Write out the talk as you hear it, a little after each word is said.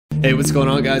Hey, what's going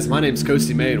on, guys? My name's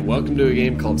Coasty May, and welcome to a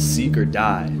game called Seek or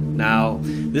Die. Now,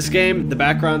 this game, the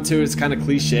background to it is kind of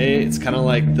cliche. It's kind of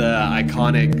like the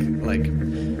iconic, like,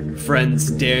 friends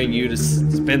daring you to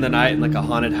spend the night in, like, a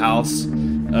haunted house.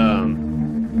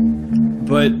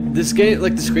 But this game,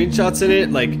 like, the screenshots in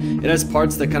it, like, it has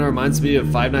parts that kind of reminds me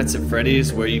of Five Nights at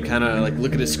Freddy's, where you kind of, like,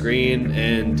 look at a screen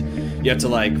and you have to,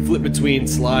 like, flip between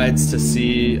slides to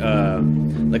see,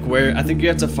 like, where, I think you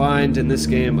have to find in this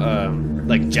game,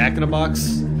 like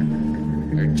Jack-in-a-Box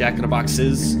or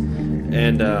Jack-in-a-Boxes,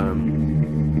 and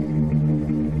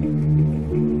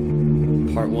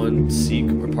part 1 Seek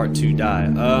or part 2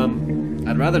 Die.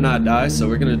 I'd rather not die, so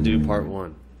we're gonna do part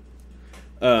 1.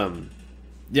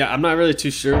 Yeah, I'm not really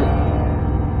too sure.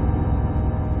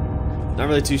 Not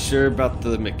really too sure about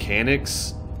the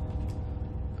mechanics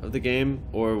of the game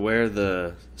or where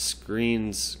the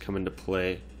screens come into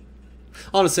play.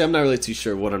 Honestly, I'm not really too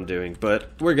sure what I'm doing,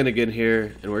 but we're gonna get in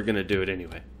here and we're gonna do it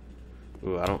anyway.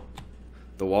 Ooh,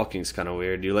 the walking's kind of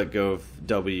weird. You let go of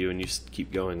W and you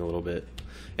keep going a little bit.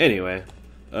 Anyway,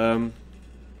 the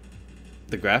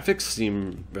graphics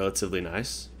seem relatively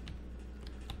nice.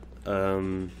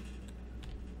 Not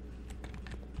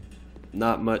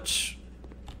much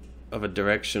of a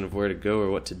direction of where to go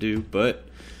or what to do, but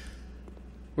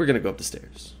we're gonna go up the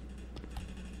stairs.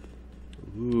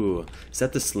 Ooh, is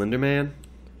that the Slender Man?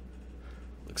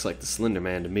 Looks like the Slender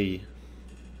Man to me.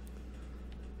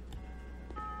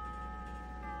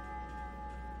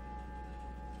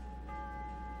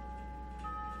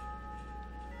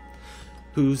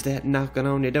 Who's that knocking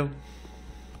on your door?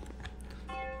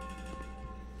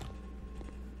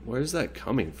 Where's that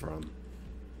coming from?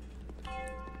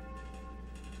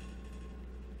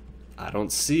 I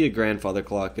don't see a grandfather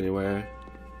clock anywhere.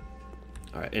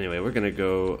 Alright, anyway, we're gonna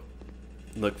go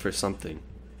look for something.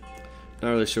 Not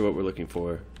really sure what we're looking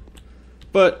for,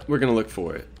 but we're gonna look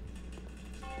for it.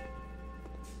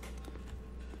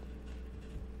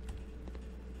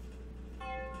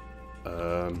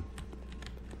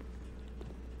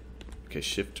 Okay,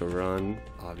 shift to run,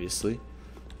 obviously.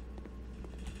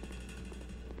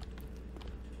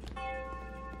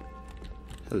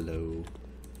 Hello.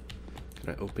 Can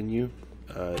I open you?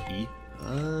 E.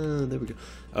 Ah, there we go.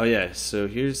 Oh yeah, so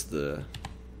here's the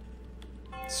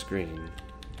screen.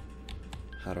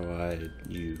 How do I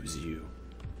use you?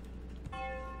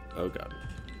 Oh god.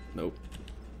 Nope.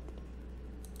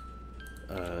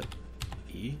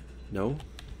 E? No?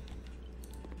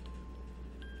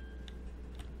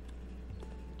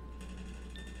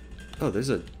 Oh,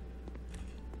 there's a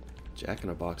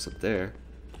Jack-in-a-Box up there.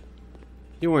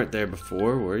 You weren't there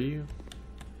before, were you?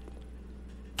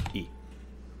 E.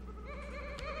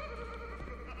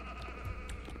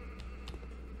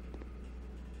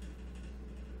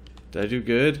 Did I do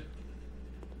good?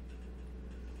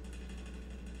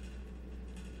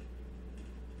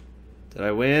 Did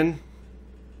I win?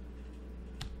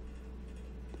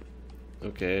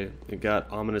 Okay, it got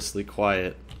ominously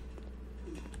quiet.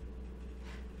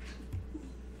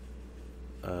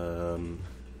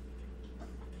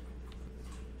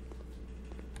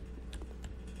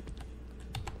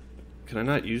 Can I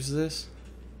not use this?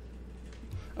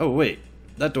 Oh wait,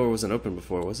 that door wasn't open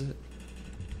before, was it?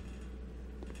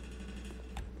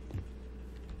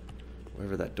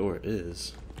 Wherever that door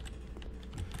is.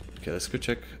 Okay, let's go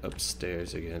check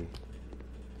upstairs again.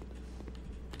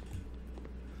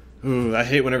 Ooh, I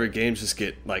hate whenever games just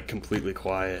get, like, completely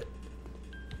quiet.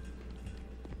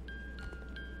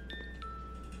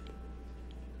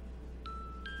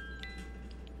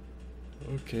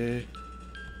 Okay.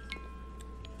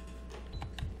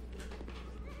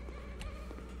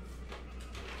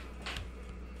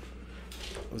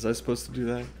 Was I supposed to do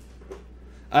that?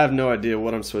 I have no idea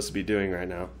what I'm supposed to be doing right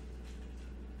now.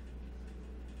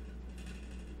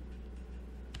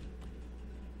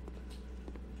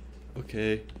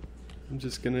 Okay, I'm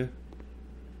just gonna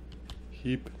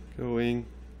keep going,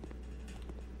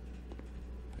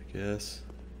 I guess.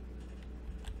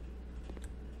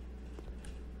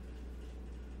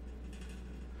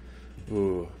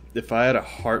 Ooh, if I had a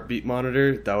heartbeat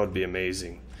monitor, that would be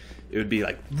amazing. It would be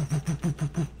like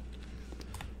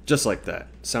just like that,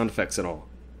 sound effects and all.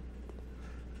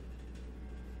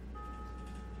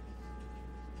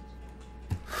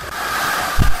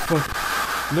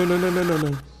 Fuck. No, no, no, no, no,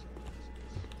 no.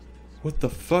 What the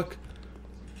fuck?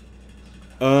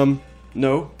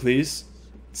 No, please.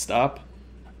 Stop.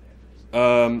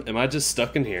 Am I just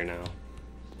stuck in here now?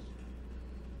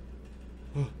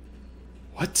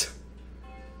 What?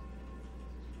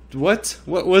 What?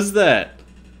 What was that?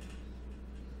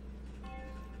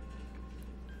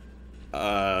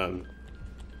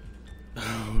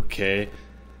 Okay.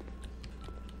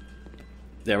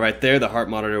 Yeah, right there, the heart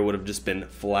monitor would have just been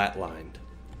flatlined.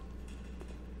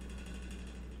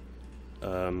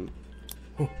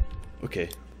 Oh, okay,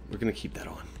 we're gonna keep that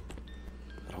on.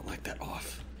 I don't like that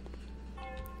off.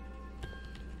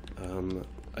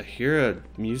 I hear a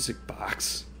music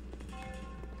box.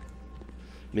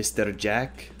 Mr.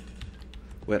 Jack,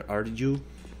 where are you?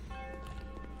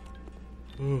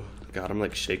 Oh, God, I'm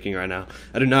like shaking right now.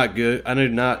 I do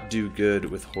not do good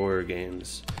with horror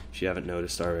games, if you haven't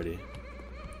noticed already.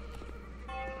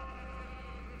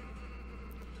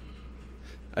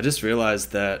 I just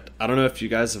realized that, I don't know if you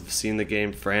guys have seen the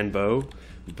game Franbo,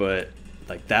 but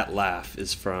like that laugh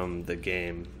is from the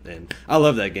game, and I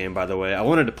love that game, by the way. I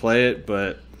wanted to play it,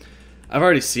 but I've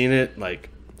already seen it, like,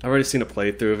 I've already seen a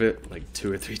playthrough of it like 2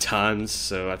 or 3 times,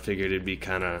 so I figured it'd be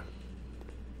kinda,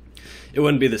 it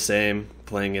wouldn't be the same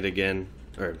playing it again,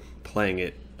 or playing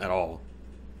it at all.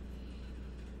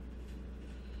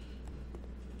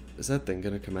 Is that thing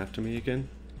gonna come after me again?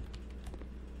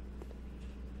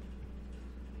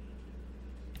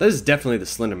 That is definitely the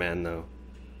Slender Man, though.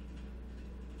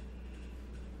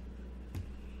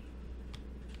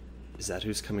 Is that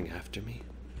who's coming after me?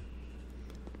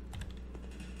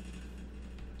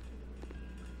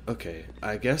 Okay,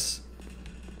 I guess...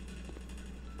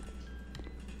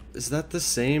 Is that the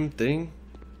same thing?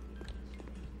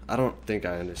 I don't think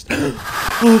I understand.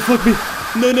 Oh, fuck me!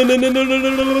 No, no, no, no, no, no, no,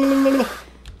 no, no, no, no!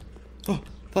 Oh,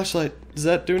 flashlight. Does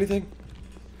that do anything?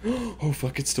 Oh,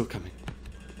 fuck, it's still coming.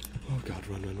 Oh, God,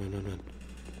 run, run, run, run, run.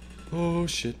 Oh,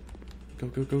 shit. Go,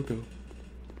 go, go, go.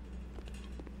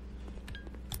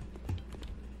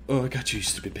 Oh, I got you, you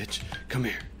stupid bitch. Come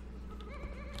here.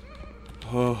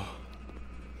 Oh.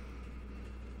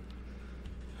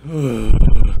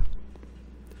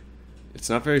 It's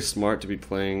not very smart to be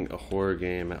playing a horror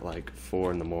game at like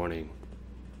 4 in the morning.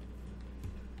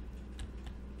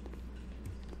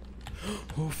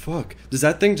 Oh fuck. Does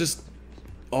that thing just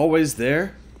always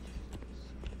there?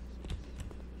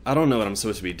 I don't know what I'm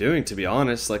supposed to be doing, to be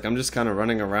honest. Like, I'm just kind of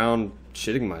running around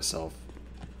shitting myself.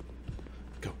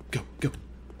 Go, go, go.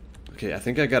 Okay, I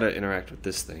think I gotta interact with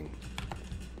this thing.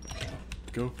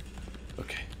 Go.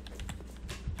 Okay.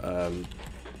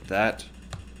 That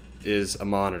is a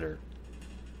monitor.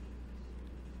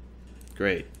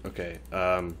 Great. Okay.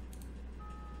 Am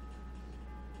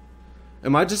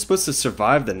I just supposed to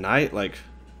survive the night like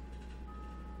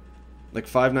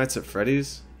Five Nights at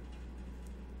Freddy's?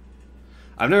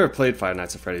 I've never played Five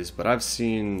Nights at Freddy's, but I've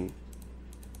seen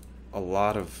a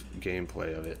lot of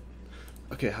gameplay of it.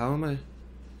 Okay, how am I?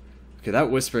 Okay,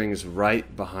 that whispering is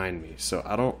right behind me, so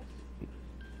I don't...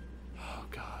 Oh,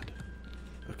 God.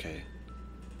 Okay.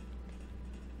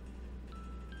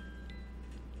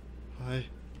 Hi.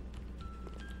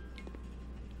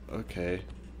 Okay.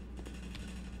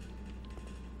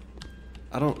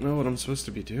 I don't know what I'm supposed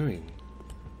to be doing.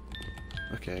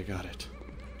 Okay, I got it.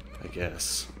 I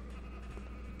guess.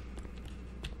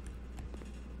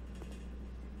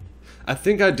 I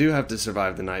think I do have to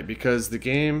survive the night because the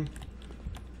game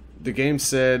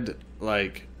said,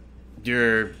 like,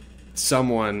 you're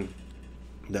someone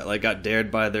that, like, got dared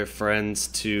by their friends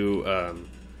to,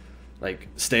 like,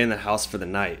 stay in the house for the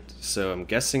night. So I'm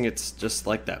guessing it's just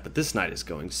like that. But this night is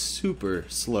going super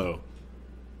slow.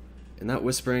 And that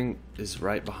whispering is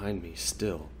right behind me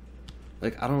still.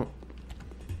 Like, I don't...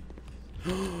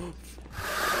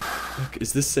 Look,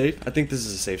 is this safe? I think this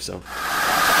is a safe zone.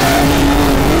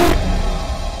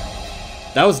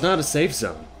 That was not a safe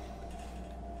zone.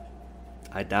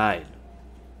 I died.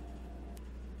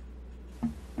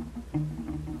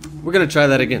 We're gonna try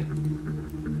that again.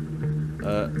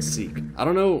 Seek. I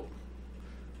don't know.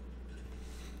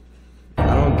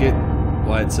 I don't get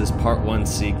why it says part 1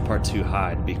 seek, part 2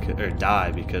 hide, or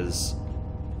die, because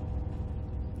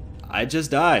I just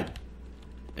died.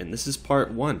 And this is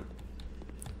part 1.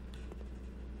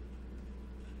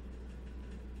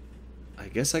 I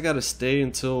guess I gotta stay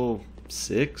until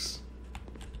 6?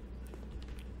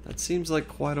 That seems like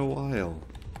quite a while.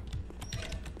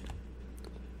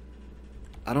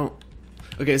 I don't...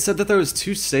 Okay, it said that there was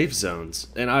 2 safe zones,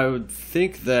 and I would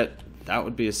think that that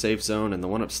would be a safe zone and the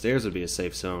one upstairs would be a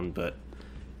safe zone, but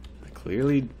I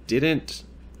clearly didn't.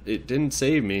 It didn't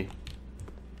save me.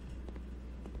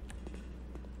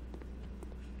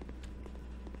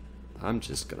 I'm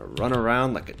just gonna run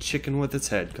around like a chicken with its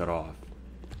head cut off.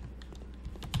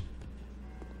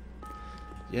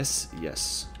 Yes,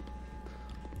 yes.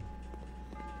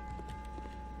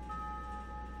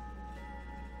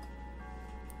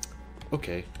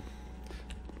 Okay.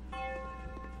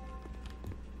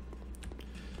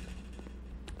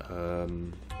 I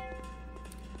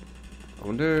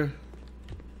wonder...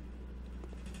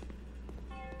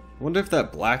 wonder if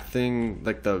that black thing,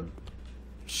 like the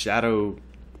shadow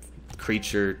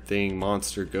creature thing,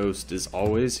 monster, ghost, is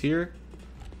always here?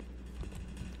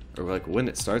 Or like when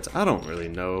it starts? I don't really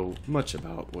know much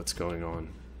about what's going on,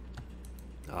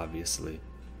 obviously.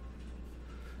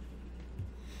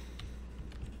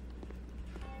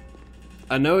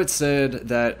 I know it said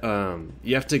that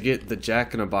you have to get the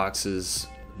jack-in-the-boxes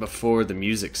before the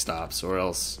music stops, or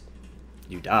else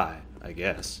you die, I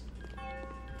guess.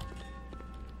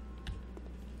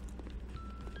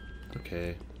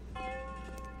 Okay.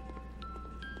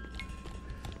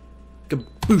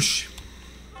 Kaboosh!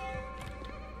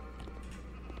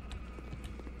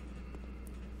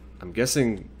 I'm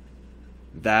guessing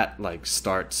that, like,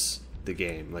 starts the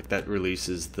game. Like, that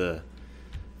releases the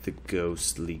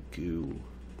ghostly goo.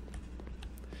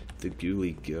 The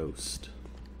gooey ghost.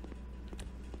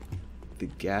 The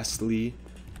ghastly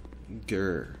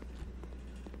gur.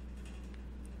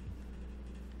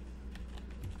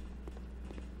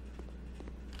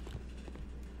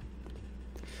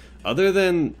 Other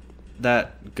than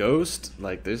that ghost,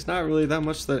 like, there's not really that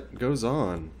much that goes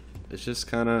on. It's just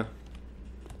kind of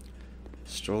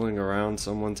strolling around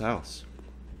someone's house.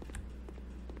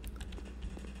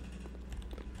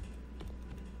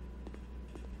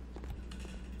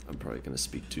 I'm probably gonna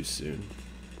speak too soon.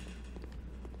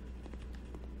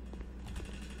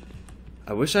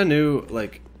 I wish I knew,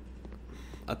 like,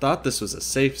 I thought this was a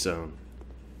safe zone.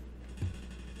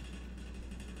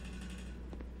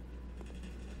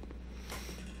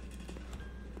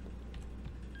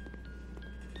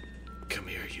 Come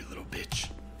here, you little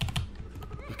bitch.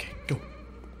 Okay, go.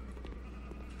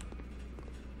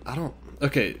 I don't,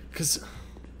 okay, because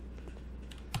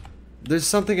there's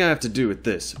something I have to do with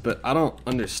this, but I don't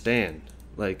understand.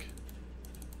 Like,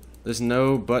 there's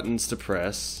no buttons to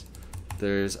press.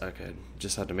 There's, okay,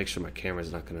 just have to make sure my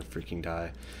camera's not gonna freaking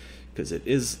die, because it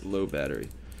is low battery.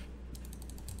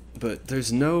 But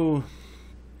there's no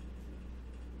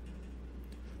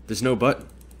button.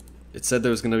 It said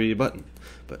there was gonna be a button,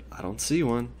 but I don't see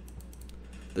one.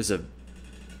 There's a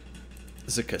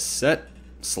cassette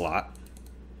slot.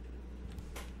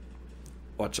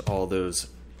 Watch all those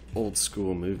old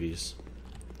school movies.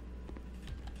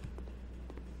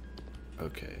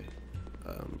 Okay.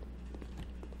 Oh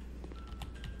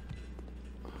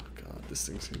god, this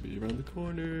thing's gonna be around the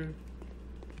corner.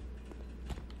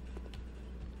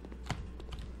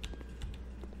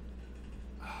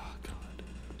 Oh god.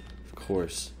 Of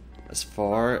course. As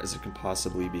far as it can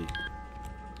possibly be.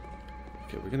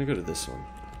 Okay, we're gonna go to this one.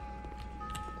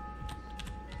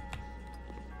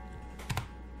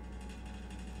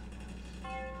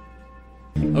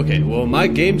 Okay, well, my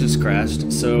game just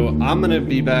crashed, so I'm gonna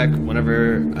be back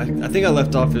whenever, I think I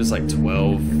left off, it was like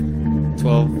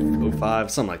 12:05,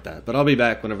 something like that, but I'll be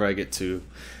back whenever I get to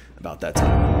about that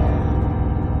time.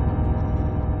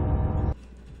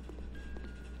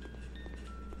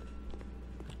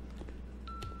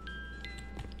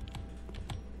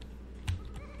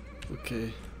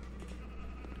 Okay.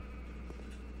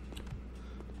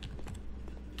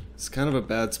 It's kind of a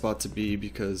bad spot to be,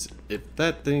 because if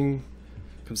that thing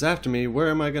comes after me, where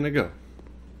am I gonna go?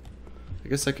 I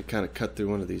guess I could kind of cut through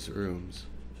one of these rooms.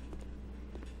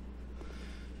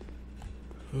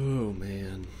 Oh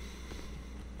man.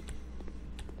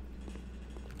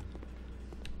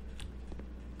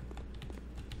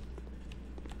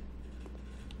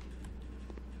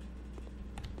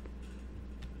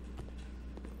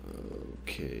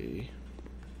 Okay.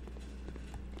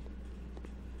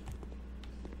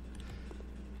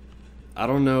 I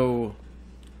don't know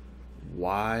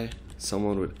why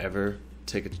someone would ever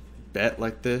take a bet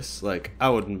like this. Like, I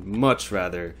would much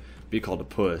rather be called a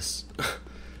puss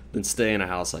than stay in a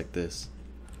house like this.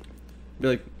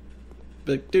 Be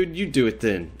like, dude, you do it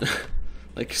then.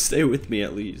 Like, stay with me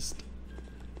at least.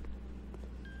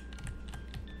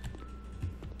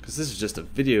 Because this is just a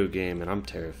video game and I'm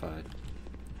terrified.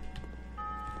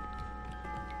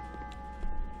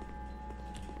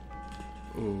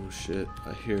 Oh shit,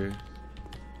 I hear.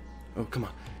 Oh, come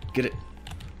on. Get it.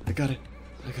 I got it.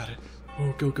 I got it.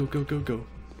 Oh, go, go, go, go, go.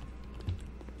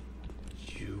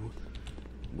 You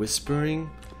whispering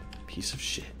piece of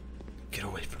shit. Get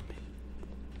away from me.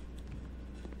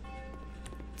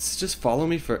 Does it just follow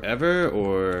me forever,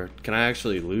 or can I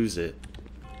actually lose it?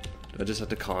 Do I just have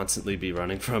to constantly be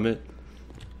running from it?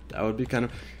 That would be kind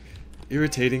of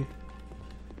irritating.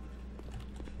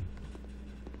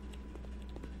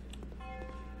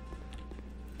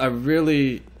 I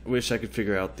really wish I could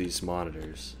figure out these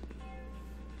monitors.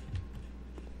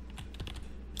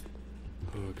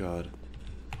 Oh god.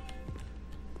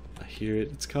 I hear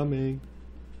it, it's coming.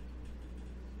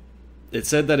 It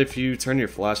said that if you turn your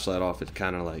flashlight off, it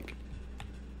kind of like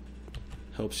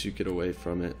helps you get away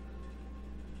from it.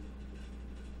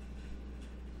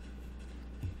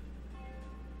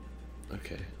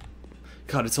 Okay.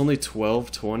 God, it's only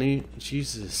 12:20.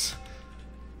 Jesus.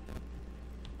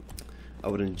 I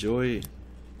would enjoy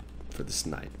for this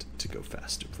night to go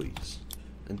faster, please.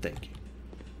 And thank you.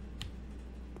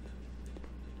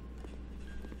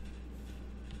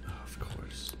 Oh, of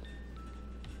course.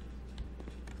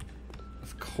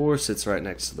 Of course it's right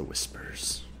next to the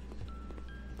whispers.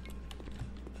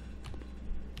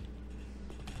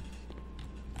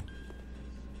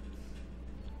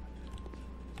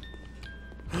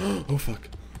 Oh fuck.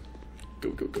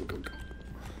 Go, go, go, go, go.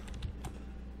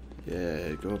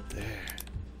 Yeah, go up there.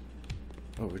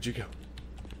 Oh, where'd you go?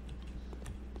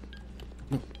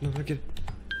 No, no, no, get it.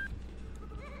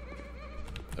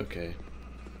 Okay.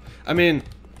 I mean,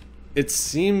 it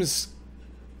seems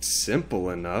simple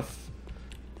enough.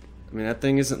 I mean, that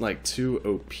thing isn't like too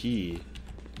OP,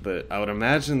 but I would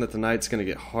imagine that the night's gonna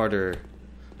get harder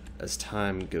as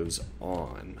time goes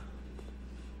on.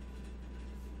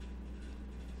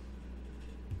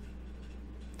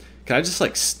 Can I just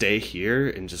like stay here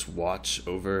and just watch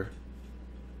over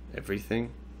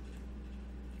everything?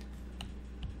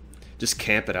 Just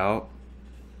camp it out?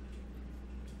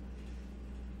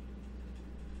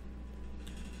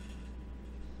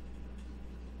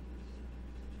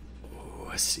 Oh,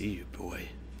 I see you, boy.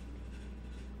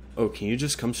 Oh, can you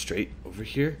just come straight over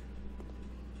here?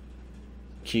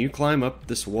 Can you climb up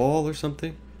this wall or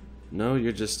something? No,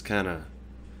 you're just kind of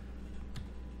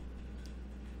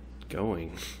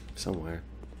going somewhere.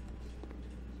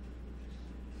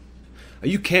 Are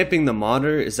you camping the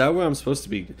monitor? Is that where I'm supposed to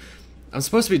be? I'm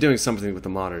supposed to be doing something with the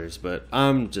monitors, but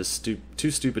I'm just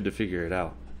too stupid to figure it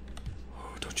out.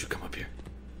 Oh, don't you come up here.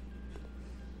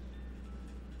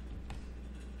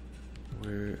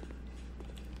 Where?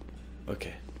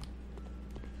 Okay.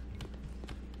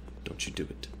 Don't you do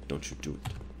it. Don't you do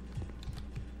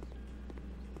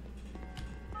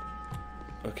it.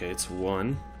 Okay, it's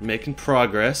 1. Making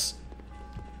progress.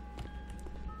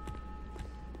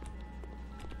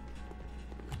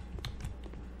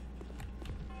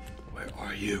 Where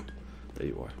are you? There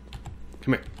you are.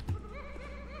 Come here.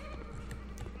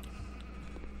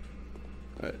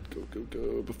 Alright, go, go,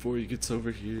 go before he gets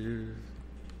over here.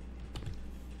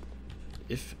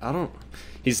 If I don't...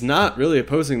 He's not really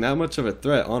posing that much of a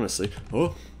threat, honestly.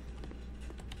 Oh.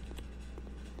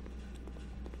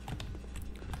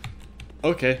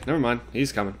 Okay, never mind.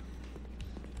 He's coming.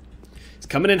 He's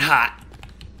coming in hot.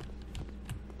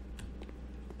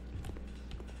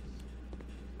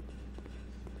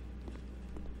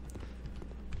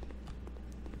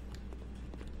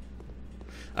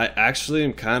 I actually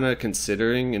am kind of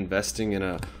considering investing in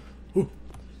a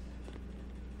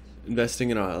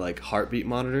like heartbeat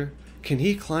monitor. Can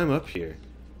he climb up here?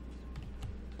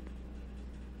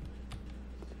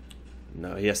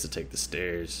 No, he has to take the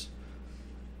stairs.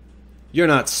 You're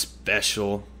not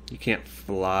special. You can't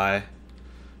fly.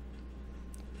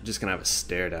 You're just gonna have a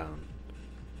stare down.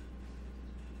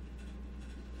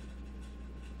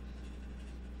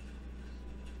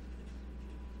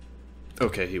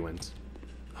 Okay, he wins.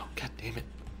 Oh, god damn it.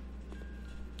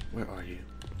 Where are you?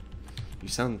 You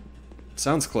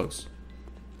sounds close.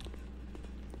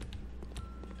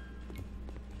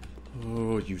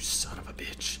 Oh, you son of a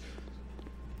bitch.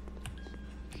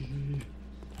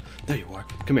 There you are.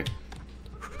 Come here.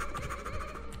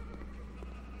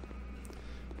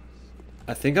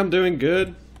 I think I'm doing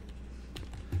good.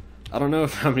 I don't know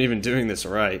if I'm even doing this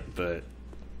right, but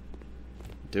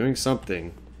doing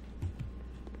something.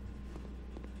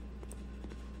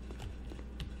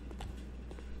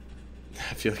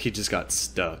 I feel like he just got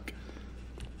stuck.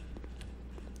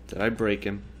 Did I break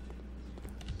him?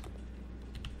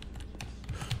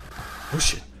 Oh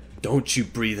shit. Don't you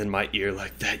breathe in my ear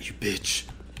like that, you bitch.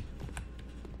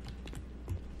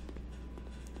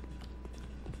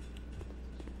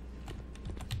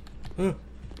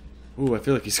 Ooh, I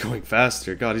feel like he's going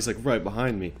faster. God, he's like right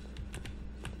behind me.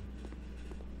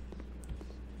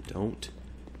 Don't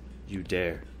you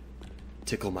dare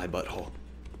tickle my butthole.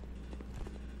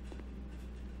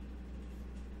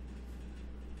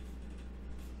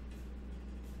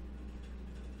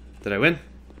 Did I win?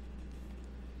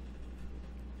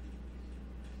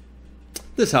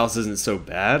 This house isn't so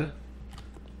bad.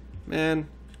 Man,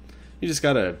 you just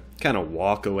gotta kind of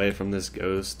walk away from this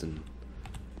ghost and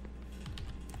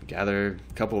gather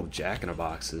a couple of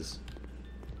jack-in-a-boxes.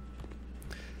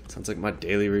 Sounds like my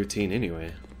daily routine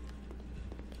anyway.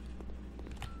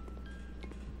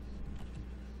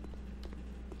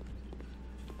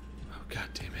 Oh god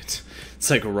damn it. It's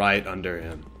like right under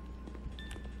him.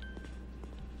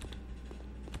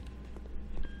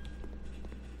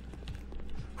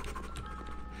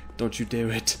 Don't you do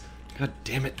it. God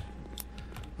damn it.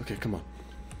 Okay, come on.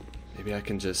 Maybe I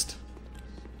can just...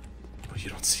 Oh, you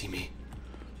don't see me.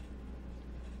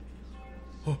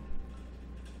 Oh.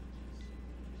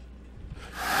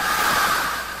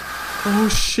 Oh,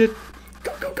 shit.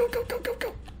 Go, go, go, go, go, go,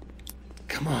 go.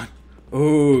 Come on.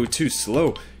 Oh, too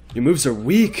slow. Your moves are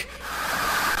weak.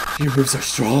 Your moves are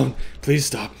strong. Please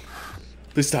stop.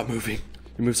 Please stop moving.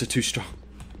 Your moves are too strong.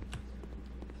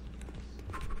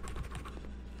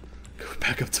 Go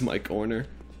back up to my corner.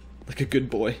 Like a good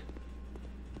boy.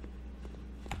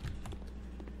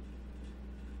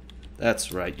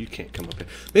 That's right, you can't come up here.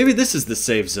 Maybe this is the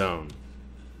safe zone.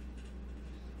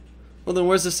 Well, then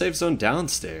where's the safe zone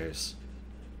downstairs?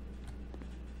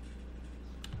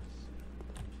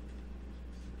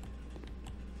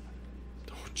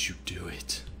 Don't you do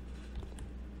it.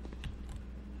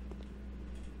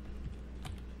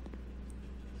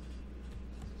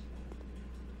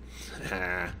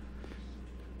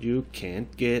 You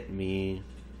can't get me.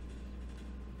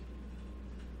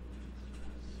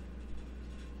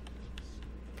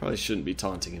 Probably shouldn't be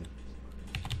taunting him.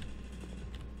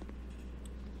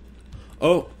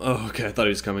 Oh, okay, I thought he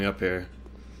was coming up here.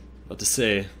 About to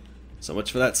say, so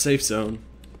much for that safe zone.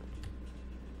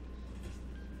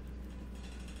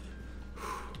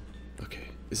 Okay,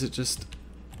 is it just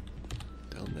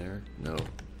down there? No.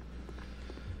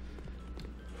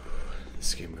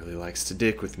 This game really likes to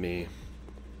dick with me.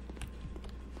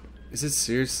 Is it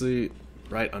seriously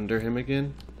right under him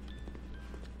again?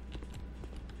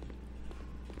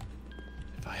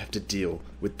 If I have to deal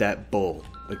with that bull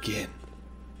again.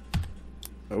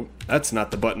 Oh, that's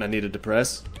not the button I needed to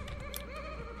press.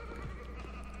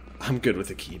 I'm good with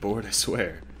a keyboard, I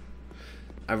swear.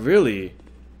 I really,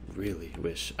 really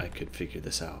wish I could figure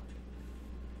this out.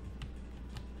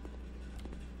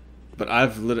 But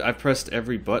I've pressed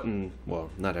every button, well,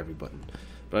 not every button,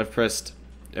 but I've pressed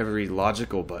every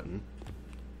logical button.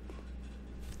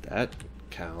 That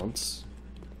counts.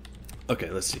 Okay,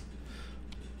 let's see.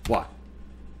 Y,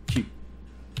 Q,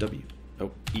 W,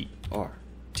 O, E, R,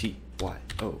 T, Y,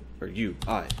 O, or U,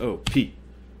 I, O, P.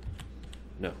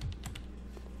 No.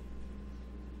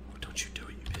 Oh, don't you do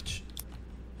it, you bitch.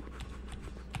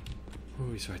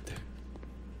 Oh, he's right there.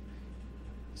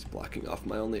 He's blocking off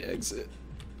my only exit.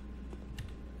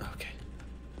 Okay.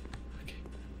 Okay.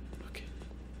 Okay.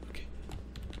 Okay.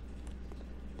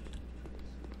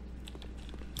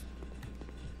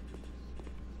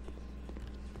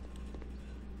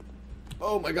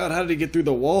 Oh my god, how did he get through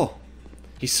the wall?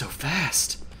 He's so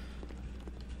fast.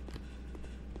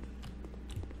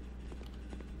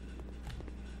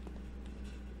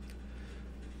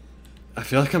 I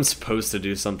feel like I'm supposed to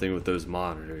do something with those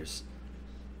monitors.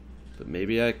 But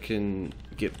maybe I can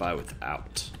get by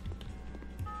without.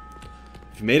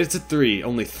 If you made it to 3,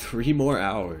 only 3 more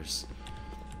hours.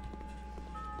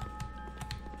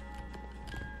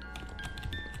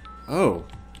 Oh.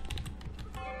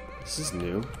 This is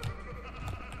new.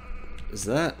 Is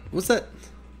that... what's that?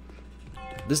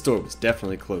 This door was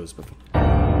definitely closed before.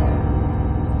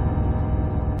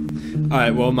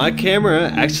 Alright, well, my camera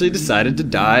actually decided to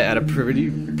die at a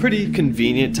pretty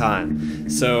convenient time.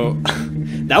 So,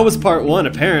 that was part 1,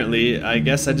 apparently. I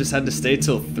guess I just had to stay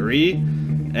till 3.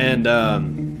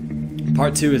 And,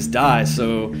 part 2 is die.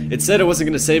 So, it said it wasn't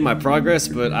going to save my progress,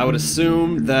 but I would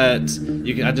assume that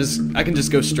I can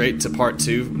just go straight to part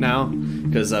 2 now.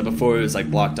 Because before it was,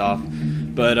 like, blocked off.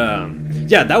 But,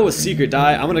 yeah, that was Secret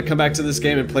Die. I'm gonna come back to this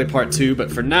game and play part 2, but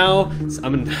for now,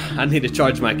 I need to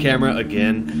charge my camera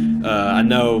again. I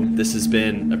know this has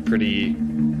been a pretty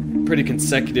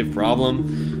consecutive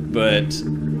problem, but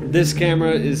this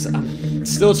camera is... I'm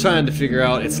still trying to figure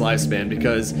out its lifespan,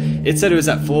 because it said it was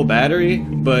at full battery,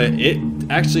 but it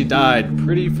actually died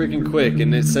pretty freaking quick,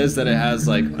 and it says that it has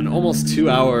like an almost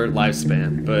 2-hour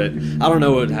lifespan, but I don't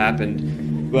know what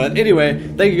happened. But anyway,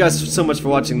 thank you guys so much for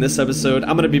watching this episode.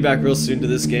 I'm going to be back real soon to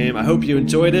this game. I hope you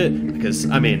enjoyed it, because,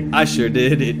 I mean, I sure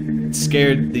did. It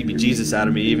scared the bejesus out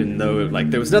of me, even though, like,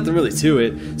 there was nothing really to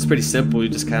it. It's pretty simple. You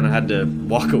just kind of had to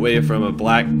walk away from a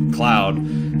black cloud.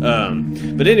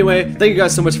 But anyway, thank you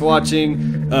guys so much for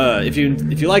watching. If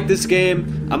you like this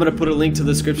game, I'm going to put a link to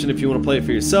the description if you want to play it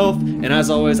for yourself. And as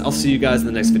always, I'll see you guys in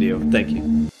the next video. Thank you.